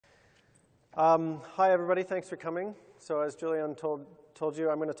Hi, everybody. Thanks for coming. So as Julian told you,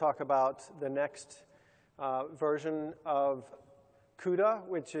 I'm going to talk about the next version of Cuda,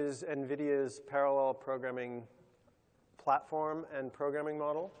 which is Nvidia's parallel programming platform and programming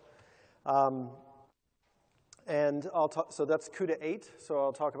model. So that's Cuda 8. So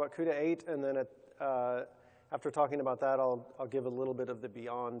I'll talk about Cuda 8, and then after talking about that, I'll give a little bit of the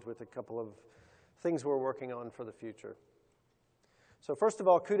beyond with a couple of things we're working on for the future. So first of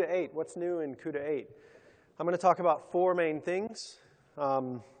all, Cuda 8. What's new in Cuda 8? I'm going to talk about four main things.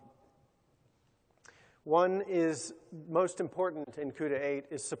 One is most important in Cuda 8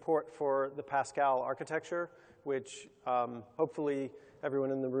 is support for the Pascal architecture, which hopefully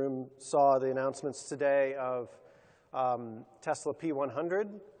everyone in the room saw the announcements today of Tesla P100.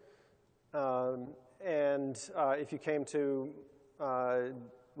 If you came to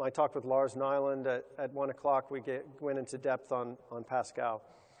my talk with Lars Nyland at 1 o'clock, we went into depth on Pascal.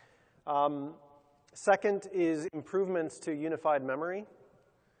 Second is improvements to unified memory.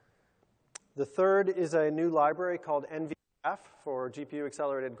 The third is a new library called nvGRAPH for GPU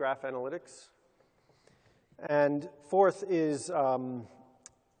accelerated graph analytics. And fourth is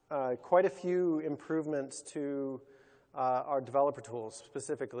quite a few improvements to our developer tools,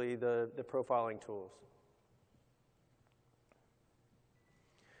 specifically the profiling tools.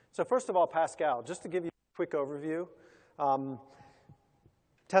 So first of all, Pascal, just to give you a quick overview.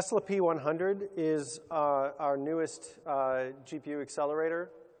 Tesla P100 is our newest GPU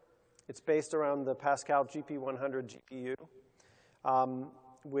accelerator. It's based around the Pascal GP100 GPU,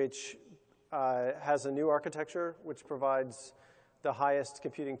 which has a new architecture which provides the highest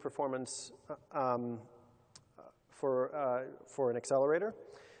computing performance for an accelerator.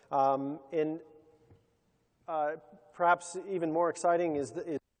 Perhaps even more exciting is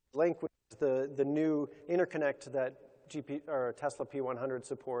Link, which is the new interconnect that Tesla P100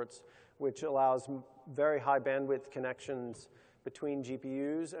 supports, which allows very high bandwidth connections between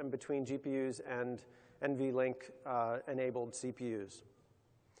GPUs and between GPUs and NVLink enabled CPUs.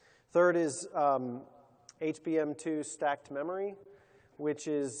 Third is HBM2 stacked memory, which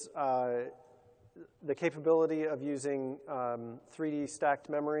is the capability of using 3D stacked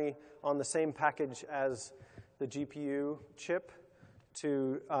memory on the same package as the GPU chip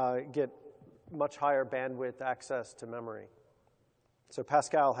to get much higher bandwidth access to memory. So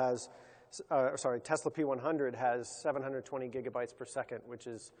Tesla P100 has 720 gigabytes per second, which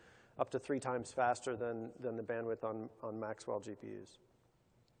is up to 3 times faster than the bandwidth on Maxwell GPUs.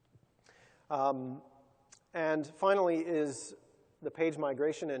 And finally is the page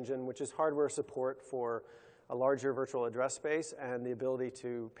migration engine, which is hardware support for a larger virtual address space and the ability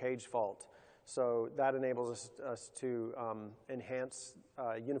to page fault. So that enables us to enhance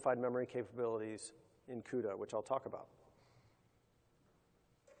unified memory capabilities in Cuda, which I'll talk about.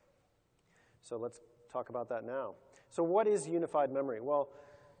 So let's talk about that now. So what is unified memory? Well,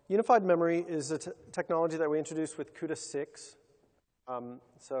 unified memory is a technology that we introduced with Cuda 6,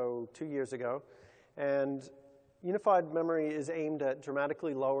 so 2 years ago. And unified memory is aimed at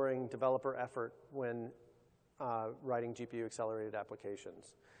dramatically lowering developer effort when writing GPU-accelerated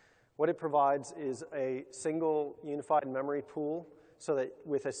applications. What it provides is a single unified memory pool so that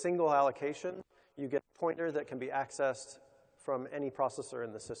with a single allocation, you get a pointer that can be accessed from any processor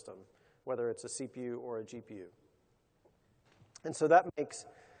in the system, whether it's a CPU or a GPU. And so that makes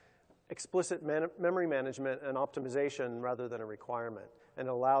explicit memory management an optimization rather than a requirement, and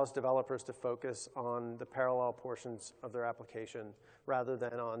allows developers to focus on the parallel portions of their application rather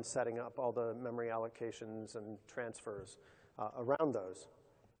than on setting up all the memory allocations and transfers around those.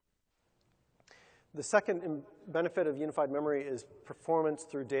 The second benefit of unified memory is performance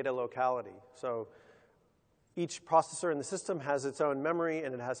through data locality. So each processor in the system has its own memory,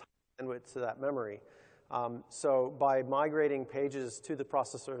 and it has high bandwidth to that memory. So by migrating pages to the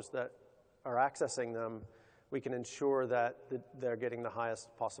processors that are accessing them, we can ensure that they're getting the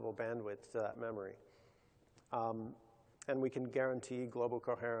highest possible bandwidth to that memory. And we can guarantee global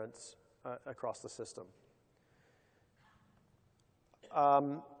coherence across the system.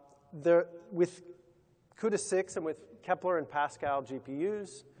 With Cuda 6 and with Kepler and Pascal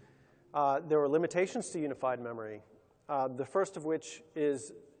GPUs, there were limitations to unified memory. The first of which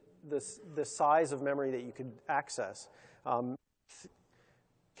is the size of memory that you could access.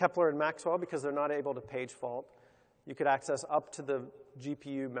 Kepler and Maxwell, because they're not able to page fault, you could access up to the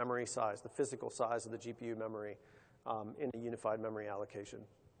GPU memory size, the physical size of the GPU memory in a unified memory allocation.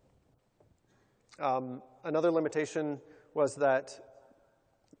 Another limitation was that,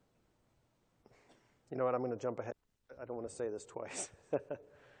 you know what, I'm going to jump ahead. I don't want to say this twice.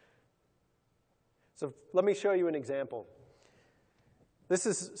 So let me show you an example. This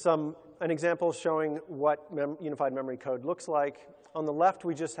is some an example showing what unified memory code looks like. On the left,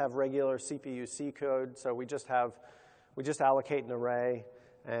 we just have regular CPU C code, so we just allocate an array,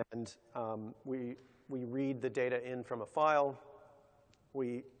 and we read the data in from a file.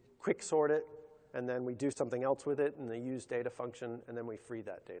 We quick sort it, and then we do something else with it in the use data function, and then we free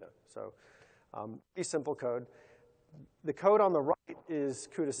that data. So pretty simple code. The code on the right is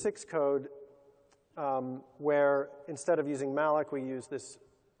Cuda 6 code, where instead of using malloc, we use this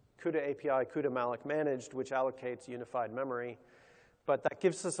Cuda API, Cuda malloc managed, which allocates unified memory. But that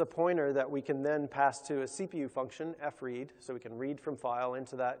gives us a pointer that we can then pass to a CPU function, fread, so we can read from file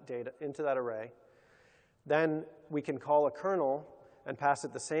into that data, into that array. Then we can call a kernel and pass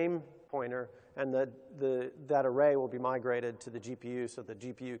it the same pointer, and that array will be migrated to the GPU so the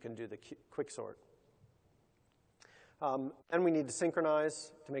GPU can do the quick sort. And we need to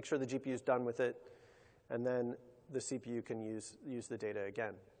synchronize to make sure the GPU is done with it, and then the CPU can use the data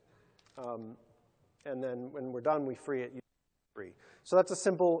again. And then when we're done, we free it. So that's a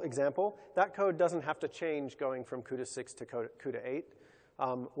simple example. That code doesn't have to change going from Cuda 6 to Cuda 8.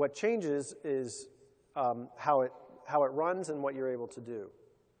 What changes is how it runs and what you're able to do.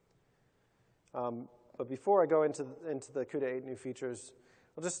 But before I go into the Cuda 8 new features,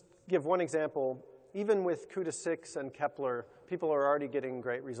 I'll just give one example. Even with Cuda 6 and Kepler, people are already getting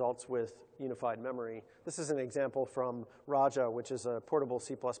great results with unified memory. This is an example from Raja, which is a portable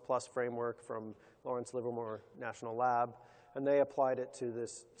C++ framework from Lawrence Livermore National Lab. And they applied it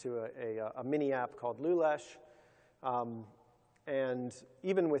to a mini app called Lulesh. And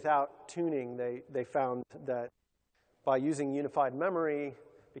even without tuning, they found that by using unified memory,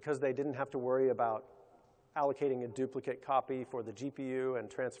 because they didn't have to worry about allocating a duplicate copy for the GPU and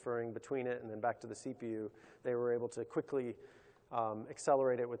transferring between it and then back to the CPU, they were able to quickly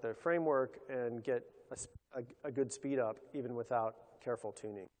accelerate it with their framework and get a good speed up even without careful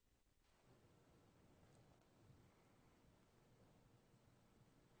tuning.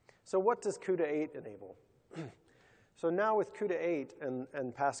 So what does Cuda 8 enable? So now with Cuda 8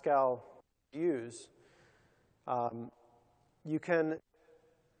 and Pascal GPUs, you can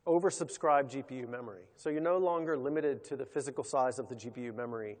oversubscribe GPU memory. So you're no longer limited to the physical size of the GPU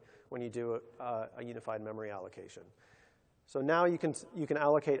memory when you do a unified memory allocation. So now you can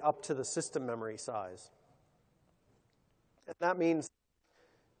allocate up to the system memory size. And that means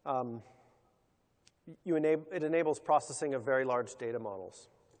it enables processing of very large data models.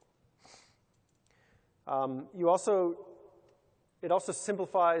 It also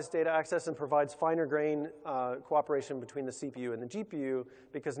simplifies data access and provides finer grain cooperation between the CPU and the GPU,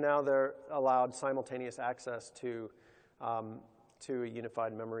 because now they're allowed simultaneous access to a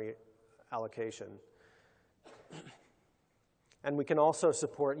unified memory allocation. And we can also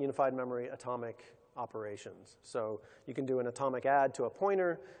support unified memory atomic operations. So you can do an atomic add to a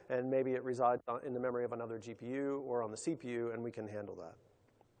pointer, and maybe it resides in the memory of another GPU or on the CPU, and we can handle that.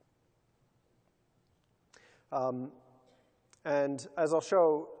 And as I'll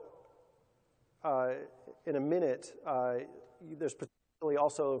show in a minute, there's particularly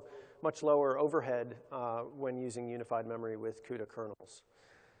also much lower overhead when using unified memory with Cuda kernels.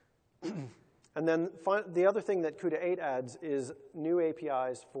 And then the other thing that Cuda 8 adds is new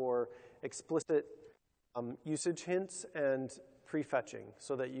APIs for explicit usage hints and prefetching,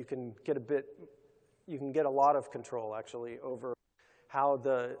 so that you can get a lot of control actually over how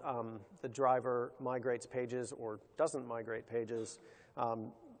the driver migrates pages or doesn't migrate pages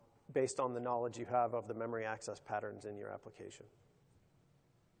based on the knowledge you have of the memory access patterns in your application.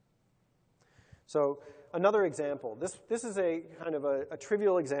 So another example. This is a kind of a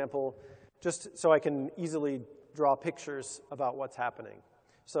trivial example, just so I can easily draw pictures about what's happening.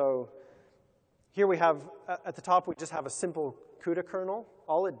 So here we have, at the top, we just have a simple Cuda kernel.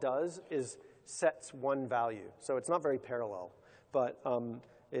 All it does is sets one value. So it's not very parallel, but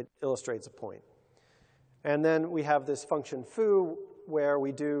it illustrates a point. And then we have this function foo, where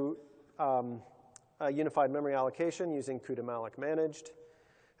we do a unified memory allocation using Cuda malloc managed.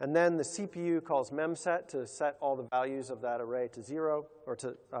 And then the CPU calls memset to set all the values of that array to 0, or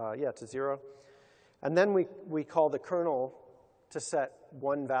to zero. And then we call the kernel to set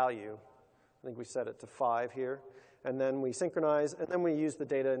one value. I think we set it to 5 here. And then we synchronize, and then we use the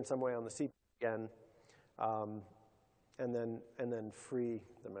data in some way on the CPU again. And then free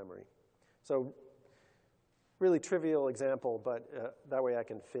the memory. So really trivial example, but that way I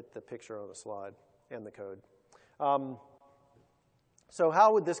can fit the picture on the slide and the code. So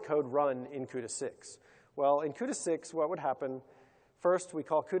how would this code run in Cuda 6? Well, in Cuda 6, what would happen, first we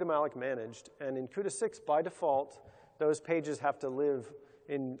call Cuda malloc managed, and in Cuda 6, by default, those pages have to live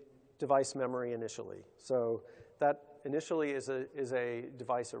in device memory initially. So that initially is a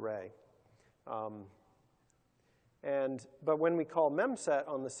device array. But when we call memset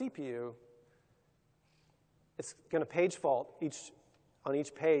on the CPU, it's going to page fault on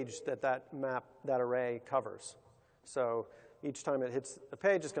each page that array covers. So each time it hits a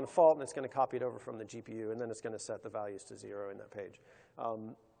page, it's going to fault, and it's going to copy it over from the GPU, and then it's going to set the values to 0 in that page.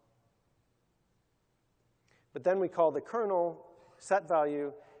 But then we call the kernel set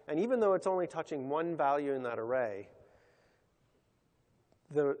value, and even though it's only touching one value in that array,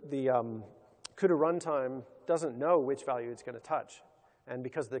 the CUDA runtime doesn't know which value it's going to touch. And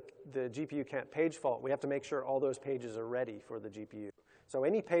because the GPU can't page fault, we have to make sure all those pages are ready for the GPU. So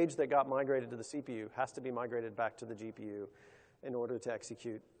any page that got migrated to the CPU has to be migrated back to the GPU in order to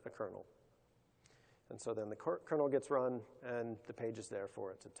execute a kernel. And so then the kernel gets run, and the page is there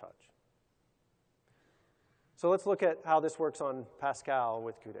for it to touch. So let's look at how this works on Pascal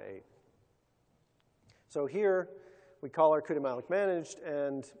with CUDA 8. So here, we call our CUDA malloc managed,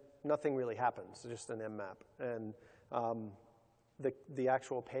 and nothing really happens, it's just an mmap. And the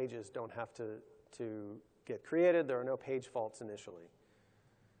actual pages don't have to get created. There are no page faults initially.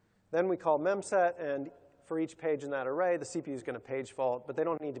 Then we call memset, and for each page in that array, the CPU is going to page fault, but they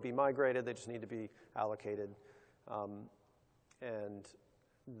don't need to be migrated. They just need to be allocated. And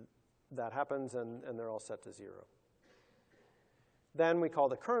that happens, and they're all set to 0. Then we call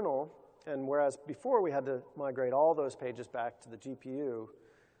the kernel, and whereas before we had to migrate all those pages back to the GPU,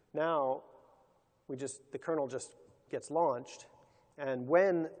 now the kernel just gets launched, and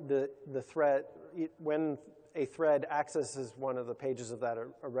when when a thread accesses one of the pages of that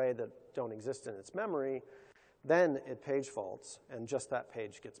array that don't exist in its memory, then it page faults, and just that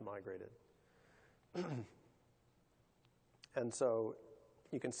page gets migrated. And so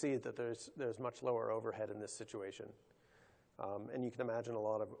you can see that there's much lower overhead in this situation. And you can imagine a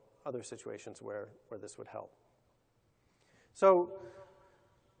lot of other situations where this would help. So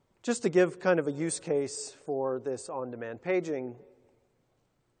just to give kind of a use case for this on-demand paging,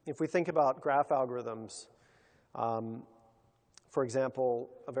 if we think about graph algorithms, for example,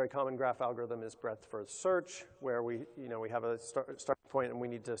 a very common graph algorithm is breadth-first search, where we have a starting point and we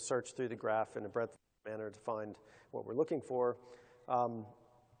need to search through the graph in a breadth manner to find what we're looking for.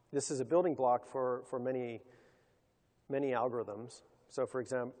 This is a building block for many algorithms. So for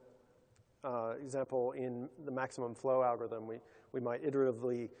example, in the maximum flow algorithm, we might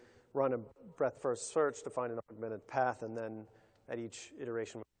iteratively run a breadth-first search to find an augmented path, and then at each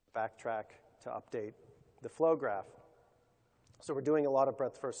iteration, we backtrack to update the flow graph. So we're doing a lot of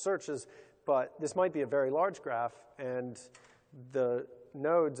breadth-first searches, but this might be a very large graph, and the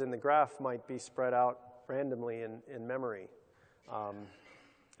nodes in the graph might be spread out randomly in memory.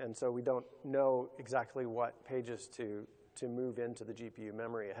 And so we don't know exactly what pages to move into the GPU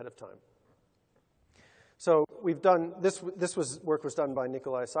memory ahead of time. So we've done, work was done by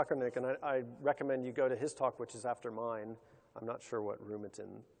Nikolai Sakharnik, and I recommend you go to his talk, which is after mine. I'm not sure what room it's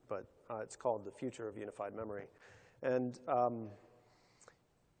in, but it's called The Future of Unified Memory. And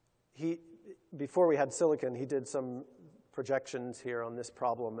before we had silicon, he did some projections here on this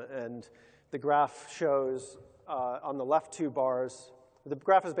problem, and the graph shows on the left 2 bars, the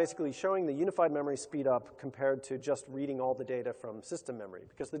graph is basically showing the unified memory speed up compared to just reading all the data from system memory,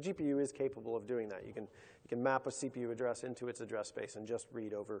 because the GPU is capable of doing that. You can map a CPU address into its address space and just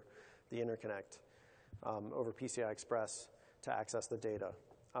read over the interconnect over PCI Express to access the data.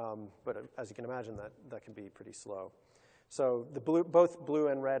 But as you can imagine, that can be pretty slow. So both blue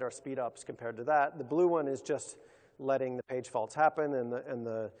and red are speed ups compared to that. The blue one is just letting the page faults happen, and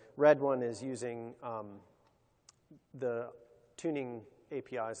the red one is using the tuning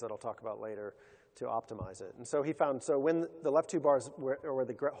APIs that I'll talk about later to optimize it. And so he found, so when the left 2 bars where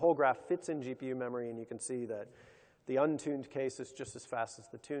the whole graph fits in GPU memory, and you can see that the untuned case is just as fast as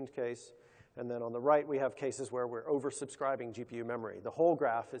the tuned case. And then on the right, we have cases where we're oversubscribing GPU memory. The whole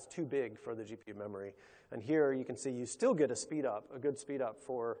graph is too big for the GPU memory. And here you can see you still get a good speed up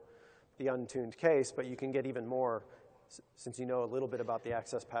for the untuned case, but you can get even more since you know a little bit about the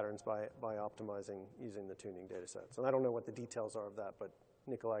access patterns by optimizing using the tuning data sets. And I don't know what the details are of that, but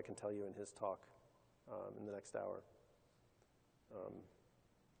Nikolai can tell you in his talk in the next hour.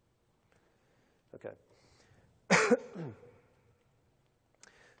 Okay.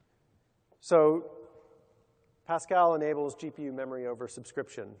 So Pascal enables GPU memory over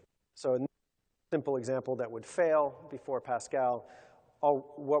subscription. So a simple example that would fail before Pascal,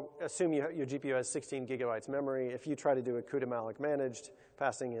 assume your GPU has 16 gigabytes memory. If you try to do a CUDA malloc managed,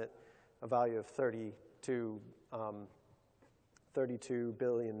 passing it a value of 32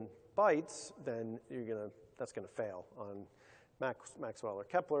 billion bytes, then that's going to fail on Maxwell or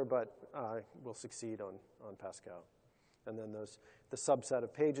Kepler, but will succeed on Pascal. And then the subset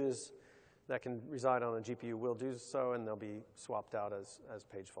of pages that can reside on a GPU will do so, and they'll be swapped out as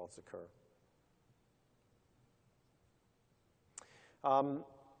page faults occur.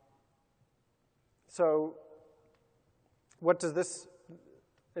 So what does this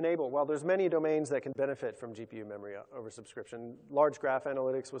enable? Well, there's many domains that can benefit from GPU memory oversubscription. Large graph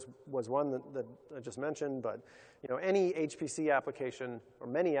analytics was one that I just mentioned, but any HPC application or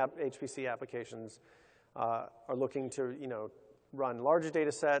many HPC applications are looking to run larger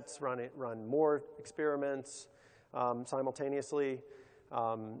data sets, run more experiments simultaneously,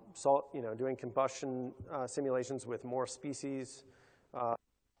 doing combustion simulations with more species,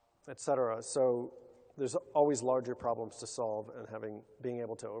 et cetera. So there's always larger problems to solve, and being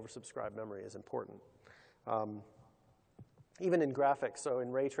able to oversubscribe memory is important. Even in graphics, so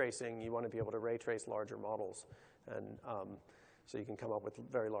in ray tracing, you want to be able to ray trace larger models, and so you can come up with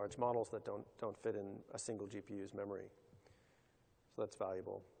very large models that don't fit in a single GPU's memory. So that's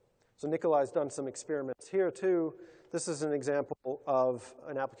valuable. So Nikolai's done some experiments here too. This is an example of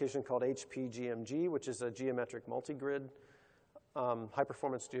an application called HPGMG, which is a geometric multigrid,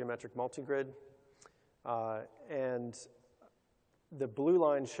 high-performance geometric multigrid. And the blue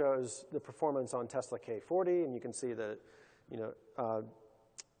line shows the performance on Tesla K40, and you can see that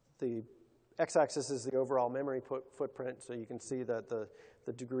the x-axis is the overall memory footprint, so you can see that the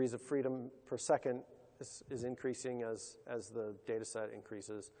degrees of freedom per second is increasing as the data set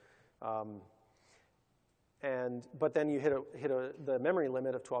increases. But then you hit the memory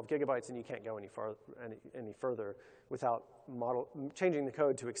limit of 12 gigabytes, and you can't go any further without changing the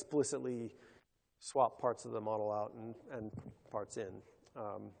code to explicitly swap parts of the model out and parts in,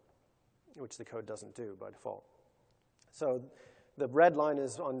 which the code doesn't do by default. So the red line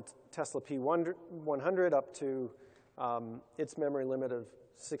is on Tesla P100 up to its memory limit of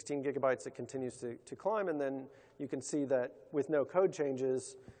 16 gigabytes. It continues to climb, and then you can see that with no code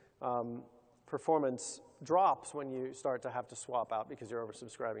changes, performance drops when you start to have to swap out because you're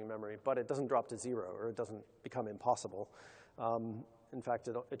oversubscribing memory, but it doesn't drop to 0, or it doesn't become impossible. In fact,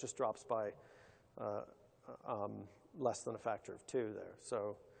 it just drops by less than a factor of 2 there.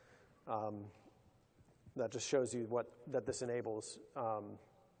 So that just shows you that this enables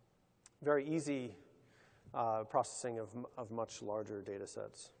very easy processing of much larger data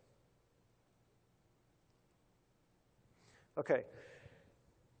sets. Okay.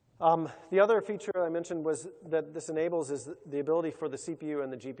 The other feature I mentioned was that this enables is the ability for the CPU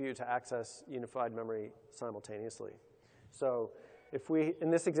and the GPU to access unified memory simultaneously. So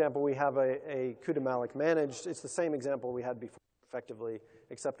in this example, we have a CUDA malloc managed. It's the same example we had before, effectively,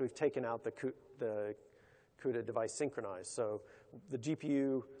 except we've taken out the CUDA device synchronized. So the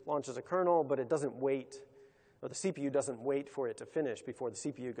GPU launches a kernel, but it doesn't wait, or the CPU doesn't wait for it to finish before the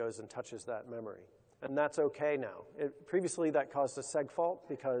CPU goes and touches that memory. And that's okay now. Previously, that caused a seg fault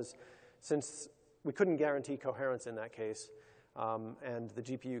because since we couldn't guarantee coherence in that case, and the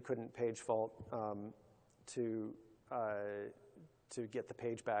GPU couldn't page fault to get the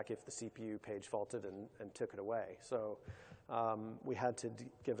page back if the CPU page faulted and took it away. So we had to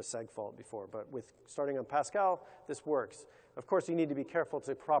give a seg fault before. But starting on Pascal, this works. Of course, you need to be careful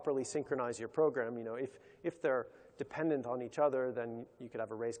to properly synchronize your program. If they're dependent on each other, then you could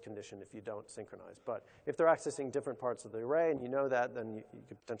have a race condition if you don't synchronize. But if they're accessing different parts of the array and you know that, then you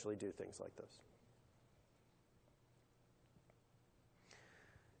could potentially do things like this.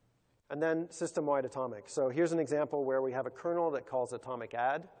 And then system-wide atomic. So here's an example where we have a kernel that calls atomic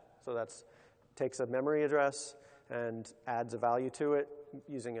add. So takes a memory address and adds a value to it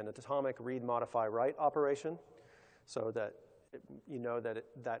using an atomic read, modify, write operation, so that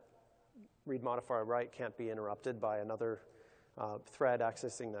that read, modify, write can't be interrupted by another thread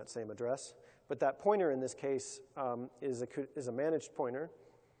accessing that same address. But that pointer in this case is a managed pointer.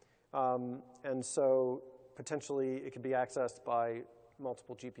 And so potentially it could be accessed by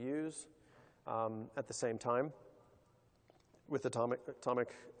multiple GPUs at the same time with the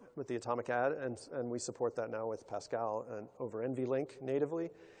atomic add. And we support that now with Pascal and over NVLink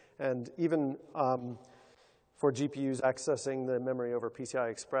natively. And even for GPUs accessing the memory over PCI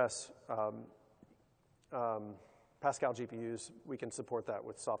Express, Pascal GPUs, we can support that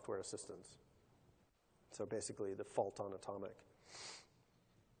with software assistance. So basically the fault on atomic.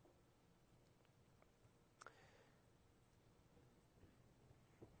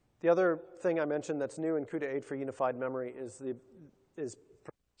 The other thing I mentioned that's new in CUDA 8 for unified memory is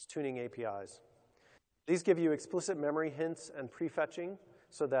tuning APIs. These give you explicit memory hints and prefetching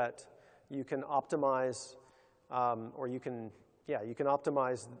so that you can optimize you can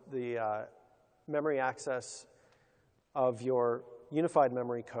optimize the memory access of your unified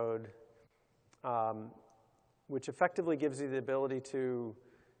memory code, which effectively gives you the ability to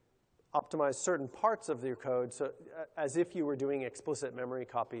optimize certain parts of your code so, as if you were doing explicit memory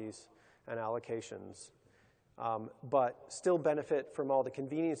copies and allocations, but still benefit from all the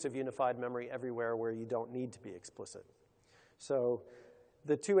convenience of unified memory everywhere where you don't need to be explicit. So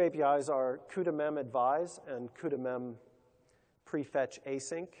the two APIs are Cuda mem advise and Cuda mem prefetch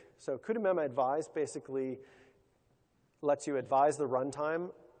async. So Cuda mem advise basically lets you advise the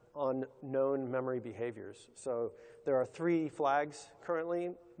runtime on known memory behaviors. So there are 3 flags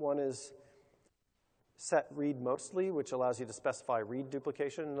currently. One is set read mostly, which allows you to specify read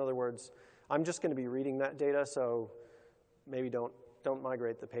duplication. In other words, I'm just going to be reading that data, so maybe don't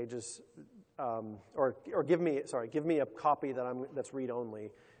migrate the pages, or give me a copy that's read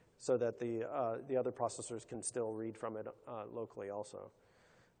only, so that the other processors can still read from it locally also.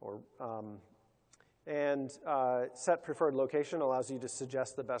 And set preferred location allows you to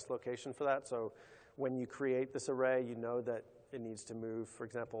suggest the best location for that. So when you create this array, you know that it needs to move, for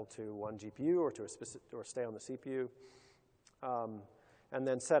example, to one GPU or to a specific, or stay on the CPU. And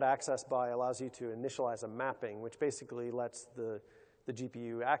then set access by allows you to initialize a mapping, which basically lets the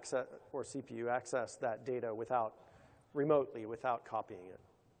GPU access or CPU access that data remotely without copying it.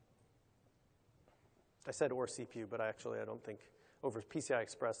 I said or CPU, but I don't think over PCI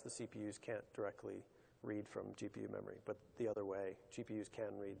Express the CPUs can't directly read from GPU memory, but the other way, GPUs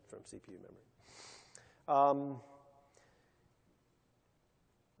can read from CPU memory.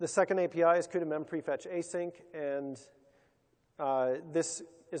 The second API is Cuda mem prefetch async, and this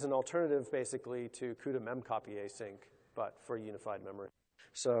is an alternative basically to Cuda mem copy async, but for unified memory.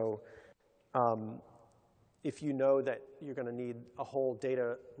 So if you know that you're going to need a whole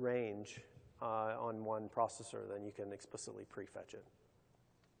data range on one processor, then you can explicitly prefetch it.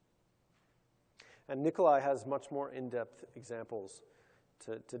 And Nikolai has much more in-depth examples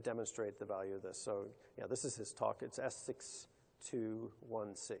to demonstrate the value of this. So yeah, this is his talk. It's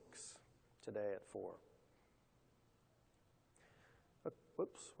S6216 today at 4.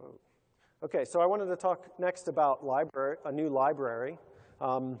 Whoops. Whoa. Okay, so I wanted to talk next about a new library.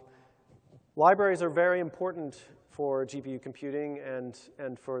 Libraries are very important for GPU computing and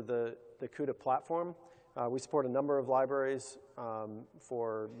for the Cuda platform. We support a number of libraries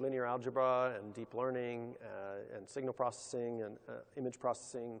for linear algebra and deep learning and signal processing and image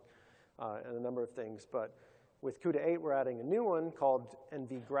processing and a number of things. But with Cuda 8, we're adding a new one called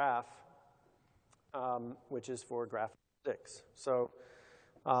nvGRAPH, which is for graph analytics. So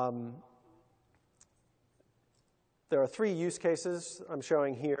there are 3 use cases I'm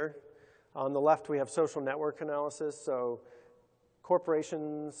showing here. On the left, we have social network analysis. So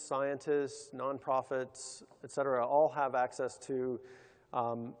corporations, scientists, nonprofits, et cetera, all have access to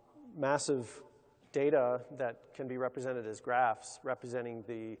massive data that can be represented as graphs representing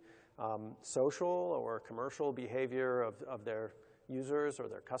the social or commercial behavior of their users or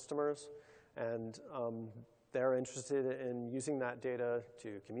their customers. And they're interested in using that data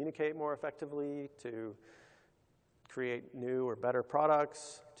to communicate more effectively, to create new or better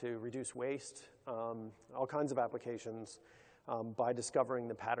products, to reduce waste, all kinds of applications by discovering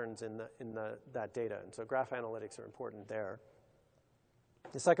the patterns in that data. And so graph analytics are important there.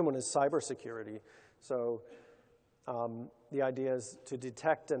 The second one is cybersecurity. So the idea is to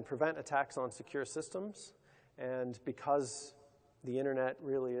detect and prevent attacks on secure systems. And because the internet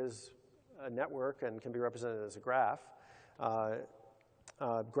really is a network and can be represented as a graph,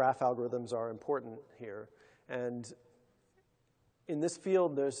 graph algorithms are important here. And in this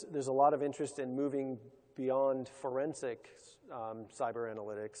field, there's a lot of interest in moving beyond forensic cyber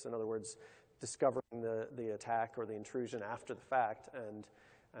analytics. In other words, discovering the attack or the intrusion after the fact, and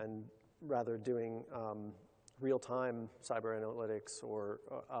rather doing real-time cyber analytics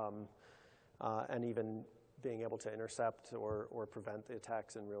and even being able to intercept or prevent the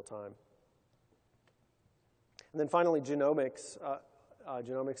attacks in real time. And then finally, genomics.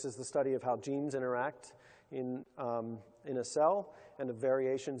 Genomics is the study of how genes interact in a cell and the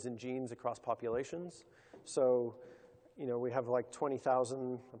variations in genes across populations. So, we have like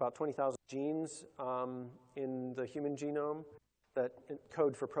about 20,000 genes in the human genome that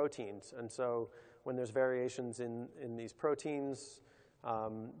code for proteins. And so when there's variations in these proteins,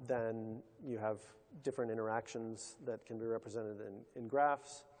 then you have different interactions that can be represented in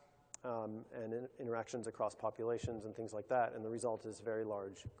graphs and interactions across populations and things like that. And the result is very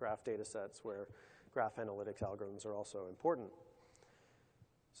large graph data sets where graph analytics algorithms are also important.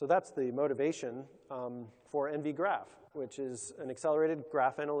 So that's the motivation for nvGRAPH, which is an accelerated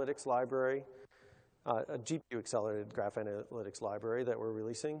graph analytics library, a GPU accelerated graph analytics library that we're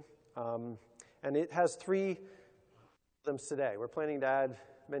releasing. And it has 3 of them today. We're planning to add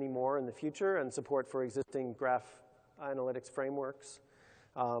many more in the future and support for existing graph analytics frameworks.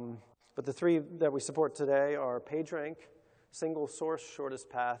 But the three that we support today are PageRank, single source shortest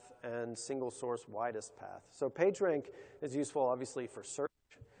path, and single source widest path. So PageRank is useful, obviously, for search,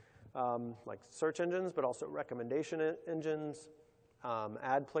 like search engines, but also recommendation engines,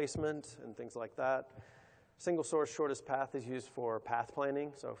 ad placement, and things like that. Single source shortest path is used for path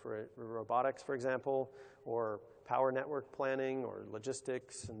planning, so for robotics, for example, or power network planning, or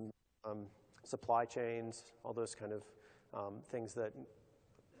logistics, and supply chains, all those kind of things that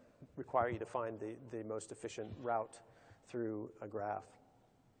require you to find the most efficient route through a graph.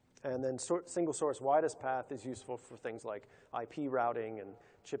 And then single source widest path is useful for things like IP routing and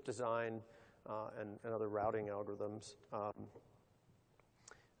chip design and other routing algorithms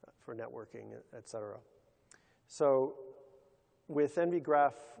for networking, et cetera. So with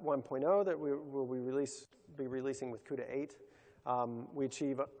nvGRAPH 1.0 that we will be releasing with Cuda 8, we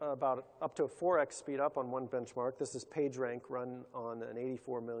achieve about up to a 4x speed up on one benchmark. This is PageRank run on an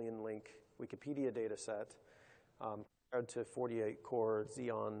 84 million link Wikipedia data set compared to 48 core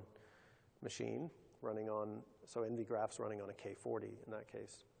Xeon machine running on, so nvGRAPH's running on a K40 in that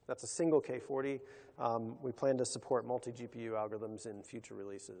case. That's a single K40. We plan to support multi-GPU algorithms in future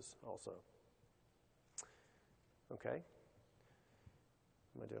releases also. Okay.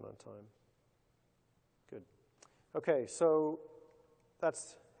 Am I doing on time? Good. Okay, so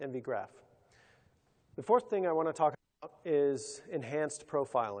that's nvGRAPH. The fourth thing I want to talk about is enhanced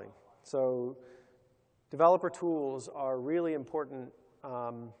profiling. So developer tools are really important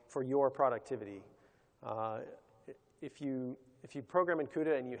for your productivity. If you program in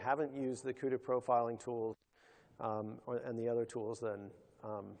Cuda and you haven't used the Cuda profiling tools and the other tools, then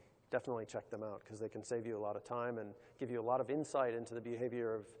definitely check them out because they can save you a lot of time and give you a lot of insight into the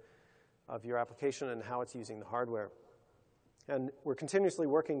behavior of your application and how it's using the hardware. And we're continuously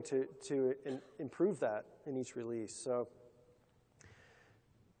working to improve that in each release. So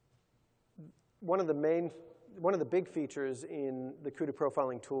one of the big features in the Cuda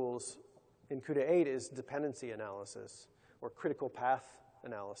profiling tools in Cuda 8 is dependency analysis or critical path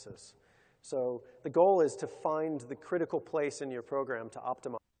analysis. So the goal is to find the critical place in your program to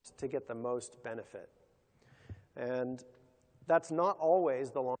optimize to get the most benefit. And that's not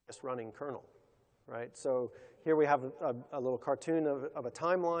always the longest running kernel, right? So here we have a little cartoon of a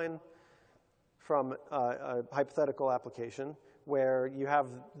timeline from a hypothetical application where you have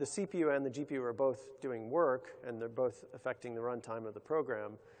the CPU and the GPU are both doing work and they're both affecting the runtime of the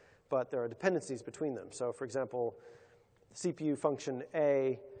program, but there are dependencies between them. So for example, CPU function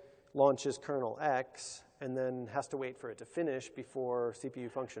A launches kernel X and then has to wait for it to finish before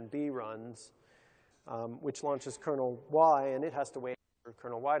CPU function B runs, which launches kernel Y, and it has to wait for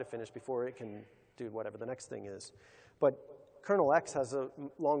kernel Y to finish before it can do whatever the next thing is. But kernel X has a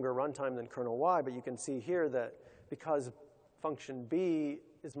longer runtime than kernel Y, but you can see here that because function B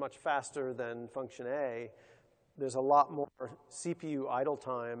is much faster than function A, there's a lot more CPU idle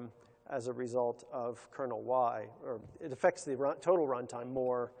time as a result of kernel Y, or it affects the total runtime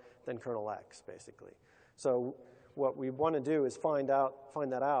more than kernel X, basically. So what we want to do is find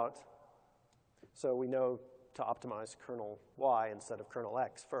that out so we know to optimize kernel Y instead of kernel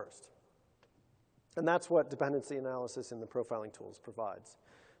X first. And that's what dependency analysis in the profiling tools provides.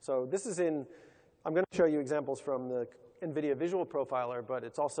 So this is I'm going to show you examples from the Nvidia Visual Profiler, but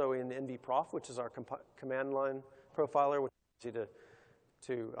it's also in nvProf, which is our command line profiler, which allows you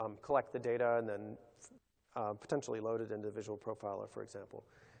to collect the data and then potentially load it into Visual Profiler, for example.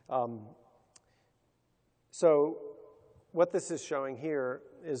 So what this is showing here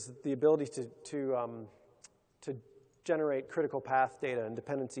is the ability to generate critical path data and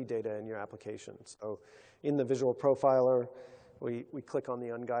dependency data in your application. So in the Visual Profiler, we click on the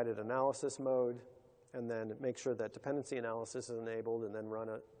unguided analysis mode and then make sure that dependency analysis is enabled and then run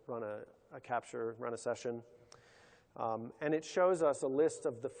a capture, run a session. And it shows us a list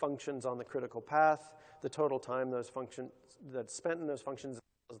of the functions on the critical path, the total time those functions that's spent in those functions,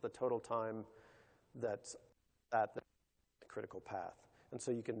 as the total time that's at the critical path. And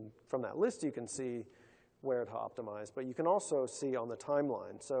so you can, from that list, you can see where to optimize. But you can also see on the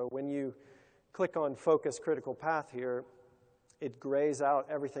timeline. So when you click on Focus Critical Path here, it grays out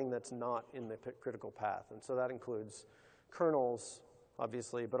everything that's not in the critical path. And so that includes kernels,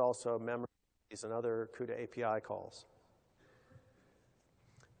 obviously, but also memories and other CUDA API calls.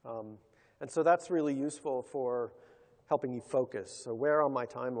 And so that's really useful for helping you focus. So where on my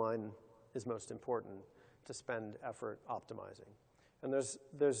timeline is most important to spend effort optimizing? And there's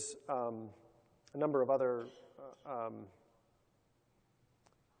a number of other,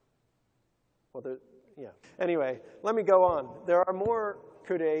 yeah. Anyway, let me go on. There are more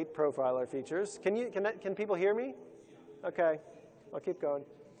CUDA 8 profiler features. Can people hear me? Okay, I'll keep going.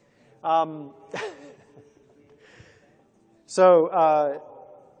 So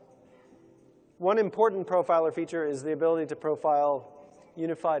one important profiler feature is the ability to profile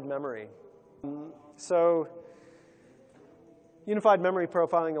unified memory. So unified memory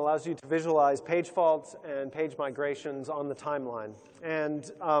profiling allows you to visualize page faults and page migrations on the timeline. And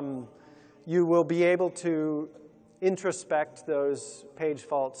you will be able to introspect those page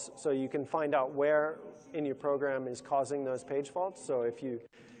faults so you can find out where in your program is causing those page faults. So if you,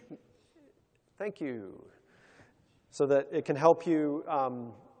 thank you, so that it can help you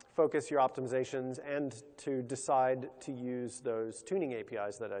focus your optimizations and to decide to use those tuning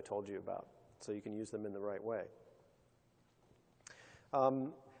APIs that I told you about, so you can use them in the right way.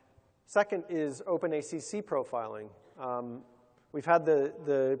 Second is OpenACC profiling. We've had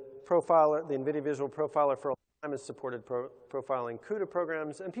the profiler, the NVIDIA Visual Profiler for a long time has supported profiling Cuda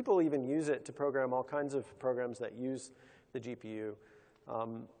programs, and people even use it to program all kinds of programs that use the GPU.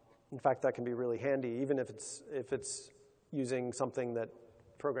 In fact, that can be really handy, even if it's using something that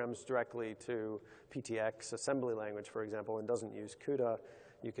programs directly to PTX assembly language, for example, and doesn't use Cuda.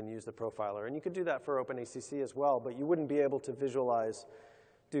 You can use the profiler. And you could do that for OpenACC as well, but you wouldn't be able to visualize,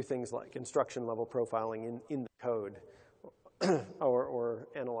 do things like instruction level profiling in the code or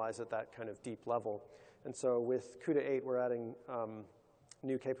analyze at that kind of deep level. And so with Cuda 8, we're adding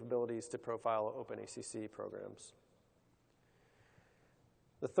new capabilities to profile OpenACC programs.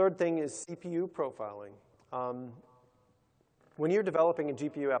 The third thing is CPU profiling. When you're developing a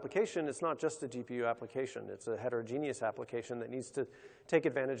GPU application, it's not just a GPU application. It's a heterogeneous application that needs to take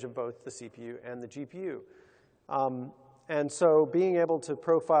advantage of both the CPU and the GPU. And so being able to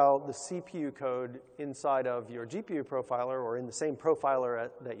profile the CPU code inside of your GPU profiler or in the same profiler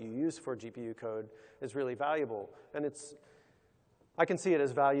that you use for GPU code is really valuable. And I can see it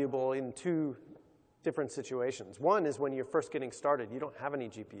as valuable in two different situations. One is when you're first getting started, you don't have any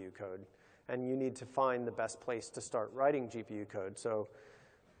GPU code, and you need to find the best place to start writing GPU code. So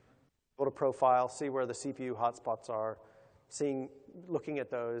go to profile, see where the CPU hotspots are, looking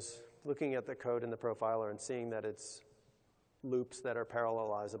at those, looking at the code in the profiler and seeing that it's loops that are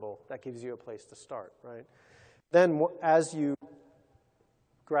parallelizable. That gives you a place to start, right? Then as you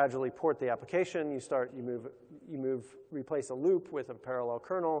gradually port the application, you replace a loop with a parallel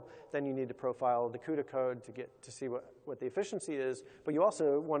kernel. Then you need to profile the CUDA code to see what the efficiency is. But you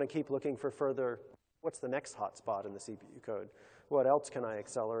also want to keep looking for further, what's the next hotspot in the CPU code? What else can I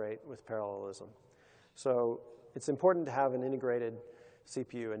accelerate with parallelism? So it's important to have an integrated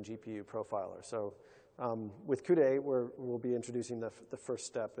CPU and GPU profiler. So with Cuda 8, we'll be introducing the first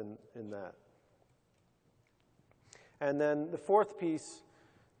step in that. And then the fourth piece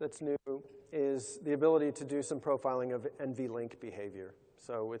that's new is the ability to do some profiling of NVLink behavior.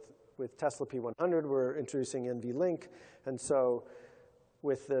 So with Tesla P100, we're introducing NVLink. And so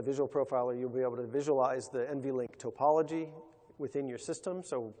with the visual profiler, you'll be able to visualize the NVLink topology within your system.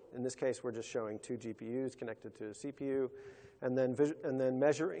 So in this case, we're just showing two GPUs connected to a CPU, and then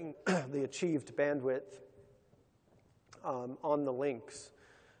measuring the achieved bandwidth on the links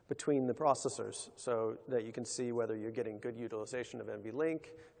between the processors so that you can see whether you're getting good utilization of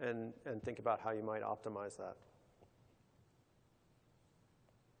NVLink and think about how you might optimize that.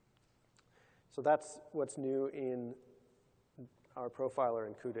 So that's what's new in our profiler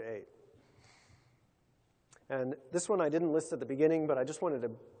in Cuda 8. And this one I didn't list at the beginning, but I just wanted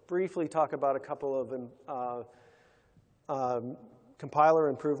to briefly talk about a couple of compiler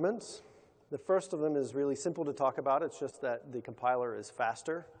improvements. The first of them is really simple to talk about. It's just that the compiler is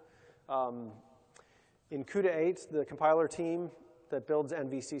faster. In Cuda 8, the compiler team that builds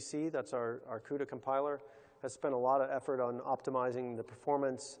nvCC, that's our Cuda compiler, has spent a lot of effort on optimizing the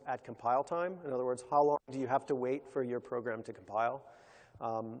performance at compile time. In other words, how long do you have to wait for your program to compile?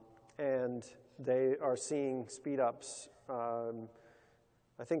 And they are seeing speed ups, I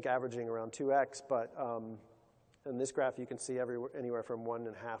think averaging around 2x, but in this graph you can see anywhere from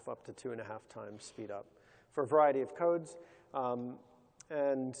 1.5 up to 2.5 times speed up for a variety of codes.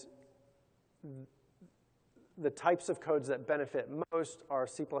 And the types of codes that benefit most are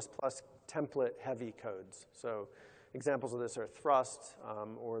C++ template-heavy codes. So examples of this are Thrust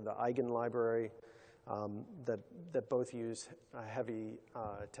or the Eigen library that both use heavy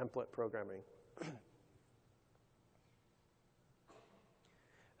template programming.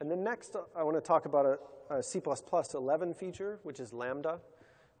 And then next, I want to talk about a C++ 11 feature, which is lambda.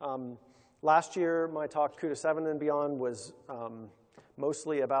 Last year, my talk, Cuda 7 and beyond, was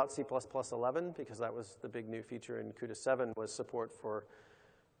mostly about C++ 11 because that was the big new feature in Cuda 7 was support for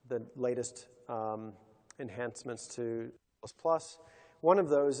the latest enhancements to C++. One of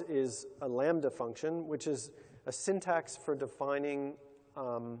those is a lambda function, which is a syntax for defining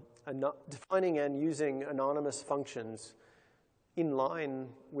defining and using anonymous functions in line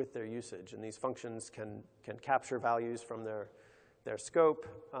with their usage. And these functions can capture values from their scope.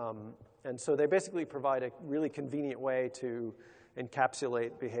 And so they basically provide a really convenient way to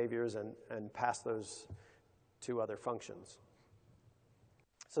encapsulate behaviors and pass those to other functions.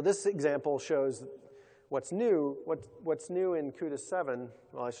 So this example shows what's new. What's new in Cuda 7,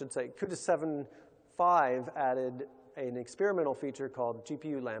 well, I should say Cuda 7.5 added an experimental feature called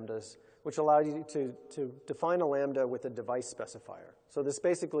GPU lambdas, which allows you to define a lambda with a device specifier. So this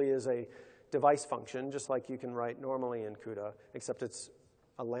basically is a device function, just like you can write normally in Cuda, except it's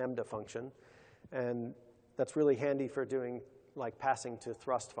a lambda function. And that's really handy for doing like passing to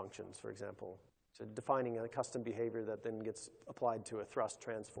thrust functions, for example, to defining a custom behavior that then gets applied to a thrust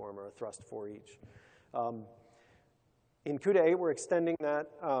transform or a thrust for each. In Cuda 8, we're extending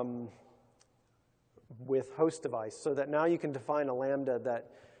that with host device so that now you can define a lambda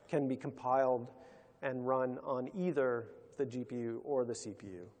that can be compiled and run on either the GPU or the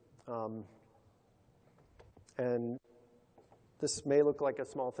CPU. And this may look like a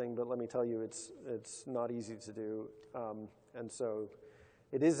small thing, but let me tell you, it's not easy to do. And so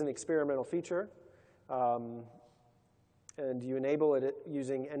it is an experimental feature. And you enable it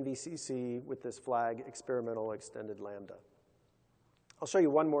using nvCC with this flag experimental extended lambda. I'll show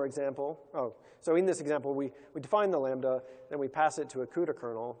you one more example. Oh, so in this example, we define the lambda, then we pass it to a Cuda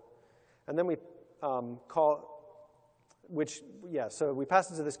kernel, and then we so we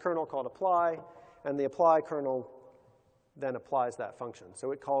pass it to this kernel called apply, and the apply kernel then applies that function.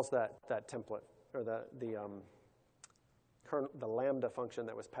 So it calls that template, or the lambda function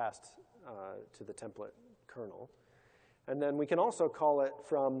that was passed to the template kernel. And then we can also call it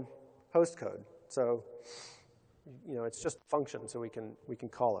from host code. So it's just a function, so we can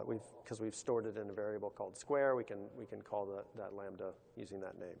call it. Because we've stored it in a variable called square, we can call that lambda using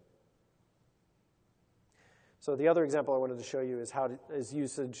that name. So the other example I wanted to show you is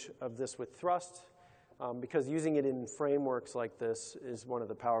usage of this with thrust, because using it in frameworks like this is one of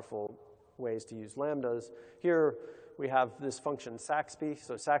the powerful ways to use lambdas. Here we have this function saxp.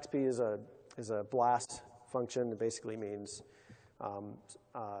 So saxp is a blast function. It basically means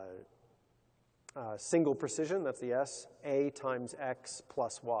single precision, that's the S, A times X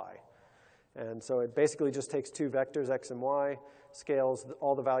plus Y. And so it basically just takes two vectors, X and Y, scales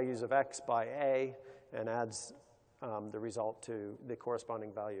all the values of X by A, and adds the result to the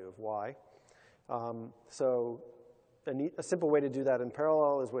corresponding value of Y. So a simple way to do that in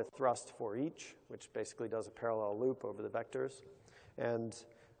parallel is with thrust for each, which basically does a parallel loop over the vectors. And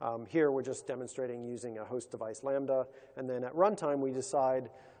here we're just demonstrating using a host device lambda, and then at runtime we decide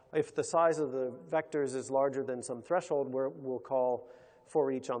if the size of the vectors is larger than some threshold, we'll call for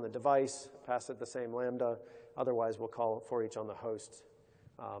each on the device, pass it the same lambda. Otherwise, we'll call for each on the host.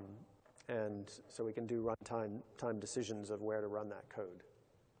 And so we can do runtime decisions of where to run that code,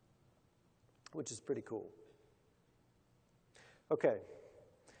 which is pretty cool. Okay,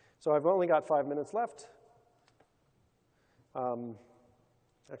 so I've only got 5 minutes left.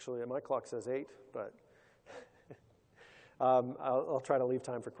 Actually, my clock says 8, but I'll try to leave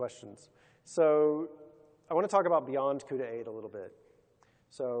time for questions. So I want to talk about beyond Cuda 8 a little bit.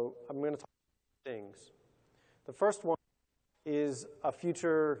 So I'm going to talk about things. The first one is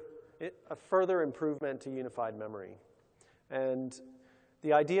a further improvement to unified memory. And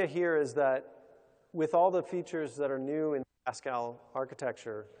the idea here is that with all the features that are new in Pascal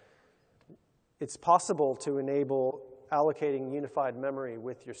architecture, it's possible to enable allocating unified memory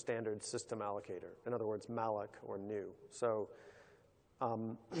with your standard system allocator. In other words, malloc or new. So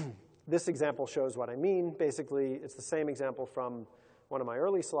this example shows what I mean. Basically, it's the same example from one of my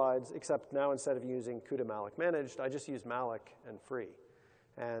early slides, except now instead of using Cuda malloc managed, I just use malloc and free.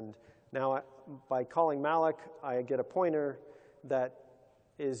 And now by calling malloc, I get a pointer that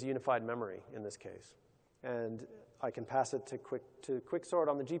is unified memory in this case. And I can pass it to quicksort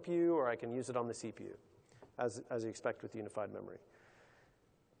on the GPU, or I can use it on the CPU, as you expect with unified memory.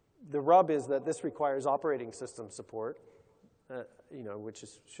 The rub is that this requires operating system support, which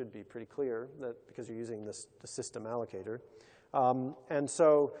should be pretty clear that because you're using the system allocator. And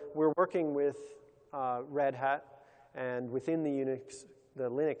so we're working with Red Hat and within the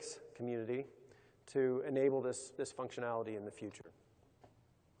Linux community to enable this functionality in the future.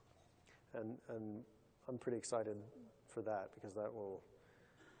 And I'm pretty excited for that because that will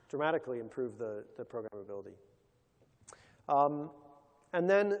dramatically improve the programmability. And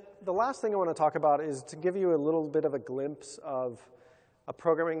then the last thing I want to talk about is to give you a little bit of a glimpse of a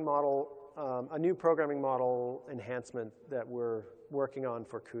programming model, a new programming model enhancement that we're working on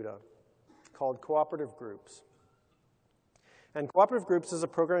for Cuda called cooperative groups. And cooperative groups is a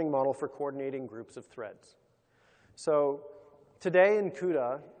programming model for coordinating groups of threads. So today in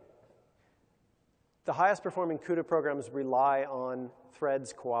Cuda, the highest performing Cuda programs rely on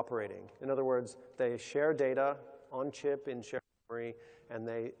threads cooperating. In other words, they share data on chip in shared memory, and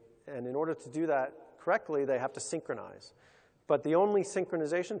in order to do that correctly, they have to synchronize. But the only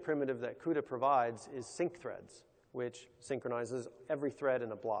synchronization primitive that Cuda provides is sync threads, which synchronizes every thread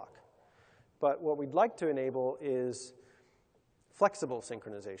in a block. But what we'd like to enable is flexible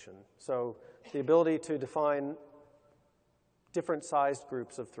synchronization. So the ability to define different sized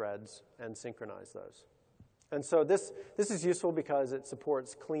groups of threads and synchronize those. And so this is useful because it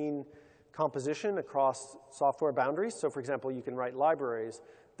supports clean composition across software boundaries. So for example, you can write libraries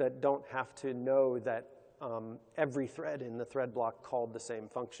that don't have to know that every thread in the thread block called the same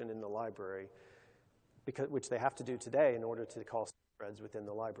function in the library, which they have to do today in order to call threads within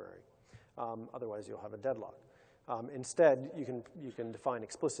the library. Otherwise, you'll have a deadlock. Instead, you can define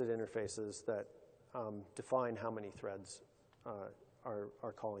explicit interfaces that define how many threads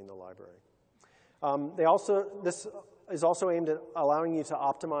are calling the library. This is also aimed at allowing you to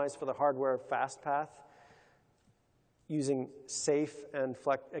optimize for the hardware fast path using safe and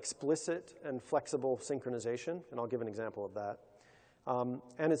explicit and flexible synchronization, and I'll give an example of that.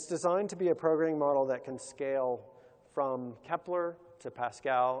 And it's designed to be a programming model that can scale from Kepler to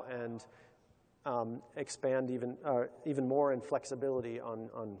Pascal and expand even more in flexibility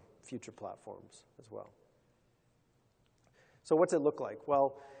on future platforms as well. So what's it look like?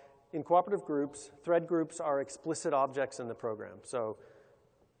 Well, in cooperative groups, thread groups are explicit objects in the program. So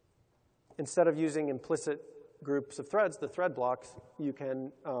instead of using implicit groups of threads, the thread blocks, you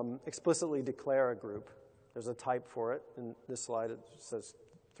can explicitly declare a group. There's a type for it. In this slide, it says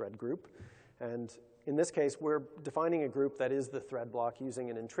thread group. And in this case, we're defining a group that is the thread block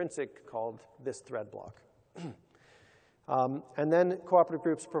using an intrinsic called this thread block. And then cooperative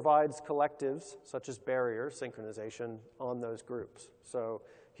groups provides collectives, such as barrier synchronization, on those groups. So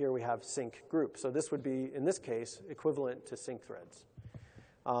here we have sync group. So this would be, in this case, equivalent to sync threads.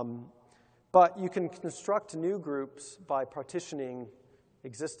 But you can construct new groups by partitioning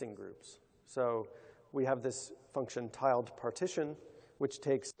existing groups. So we have this function tiled partition, which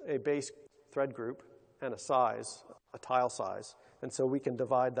takes a base thread group and a size, a tile size. And so we can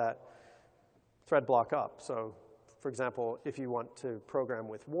divide that thread block up. So for example, if you want to program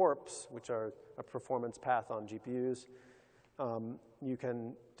with warps, which are a performance path on GPUs, you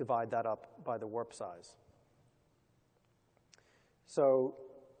can divide that up by the warp size. So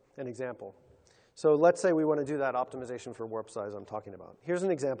an example. So let's say we want to do that optimization for warp size I'm talking about. Here's an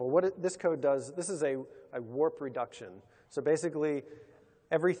example. What this code does, this is a warp reduction. So basically,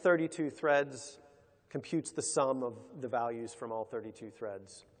 every 32 threads computes the sum of the values from all 32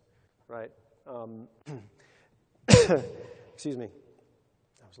 threads, right? Excuse me,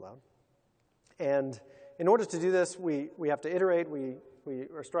 that was loud. And in order to do this, we have to iterate. We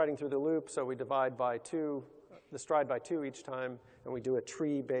are striding through the loop, so we divide by 2, the stride by 2 each time, and we do a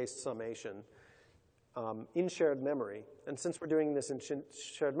tree-based summation in shared memory. And since we're doing this in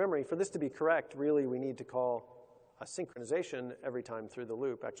shared memory, for this to be correct, really we need to call a synchronization every time through the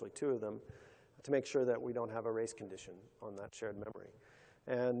loop, actually 2 of them, to make sure that we don't have a race condition on that shared memory.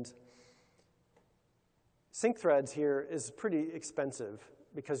 And sync threads here is pretty expensive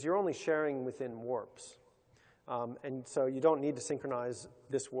because you're only sharing within warps. And so you don't need to synchronize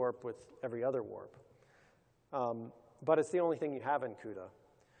this warp with every other warp. But it's the only thing you have in Cuda.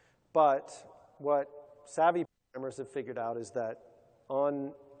 But what savvy programmers have figured out is that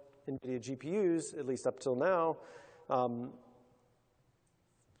on NVIDIA GPUs, at least up till now,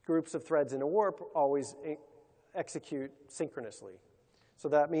 groups of threads in a warp always execute synchronously. So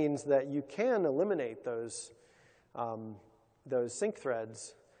that means that you can eliminate those sync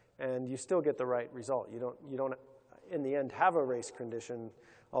threads, and you still get the right result. You don't, in the end, have a race condition,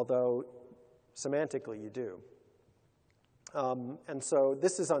 although semantically you do. And so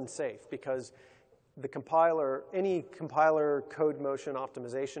this is unsafe because the compiler, any compiler code motion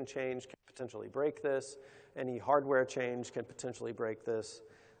optimization change can potentially break this. Any hardware change can potentially break this.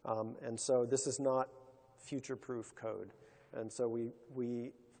 And so this is not future-proof code. And so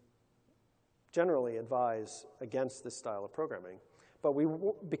we generally advise against this style of programming. But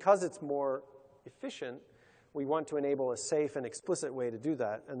because it's more efficient, we want to enable a safe and explicit way to do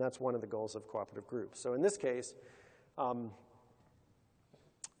that, and that's one of the goals of cooperative groups. So in this case,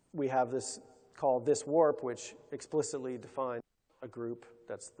 we have this called this warp, which explicitly defines a group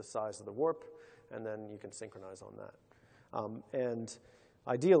that's the size of the warp, and then you can synchronize on that. And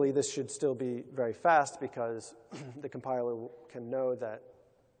ideally, this should still be very fast because the compiler can know that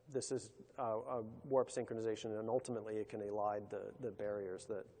this is a warp synchronization, and ultimately it can elide the barriers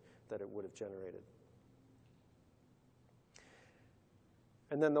that it would have generated.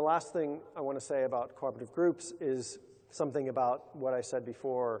 And then the last thing I want to say about cooperative groups is something about what I said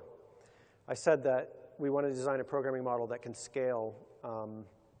before. I said that we want to design a programming model that can scale.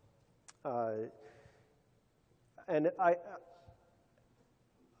 And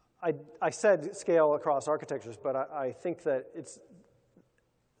I said scale across architectures, but I think that it's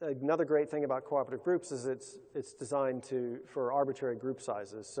another great thing about cooperative groups is it's designed for arbitrary group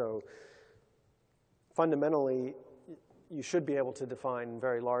sizes. So fundamentally, you should be able to define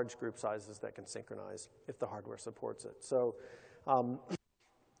very large group sizes that can synchronize if the hardware supports it. So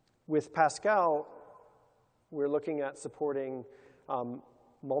with Pascal, we're looking at supporting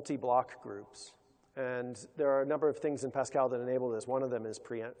multi-block groups. And there are a number of things in Pascal that enable this. One of them is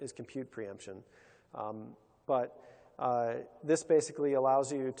compute preemption. This basically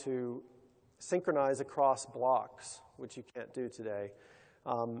allows you to synchronize across blocks, which you can't do today,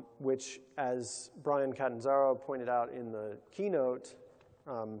 which, as Brian Catanzaro pointed out in the keynote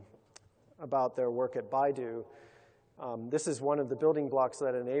about their work at Baidu, this is one of the building blocks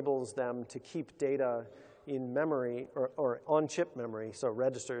that enables them to keep data in memory or on-chip memory, so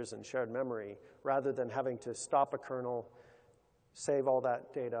registers and shared memory, rather than having to stop a kernel, save all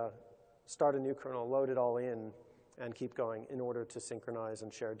that data, start a new kernel, load it all in, and keep going in order to synchronize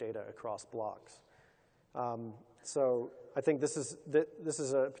and share data across blocks. So I think this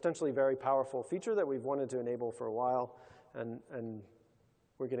is a potentially very powerful feature that we've wanted to enable for a while, and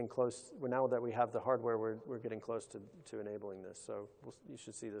we're getting close. Now that we have the hardware, we're getting close to enabling this. So you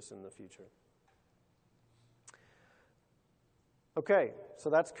should see this in the future. Okay, so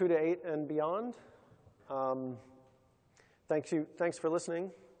that's Cuda 8 and beyond. Thanks for listening.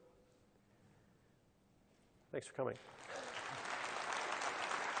 Thanks for coming.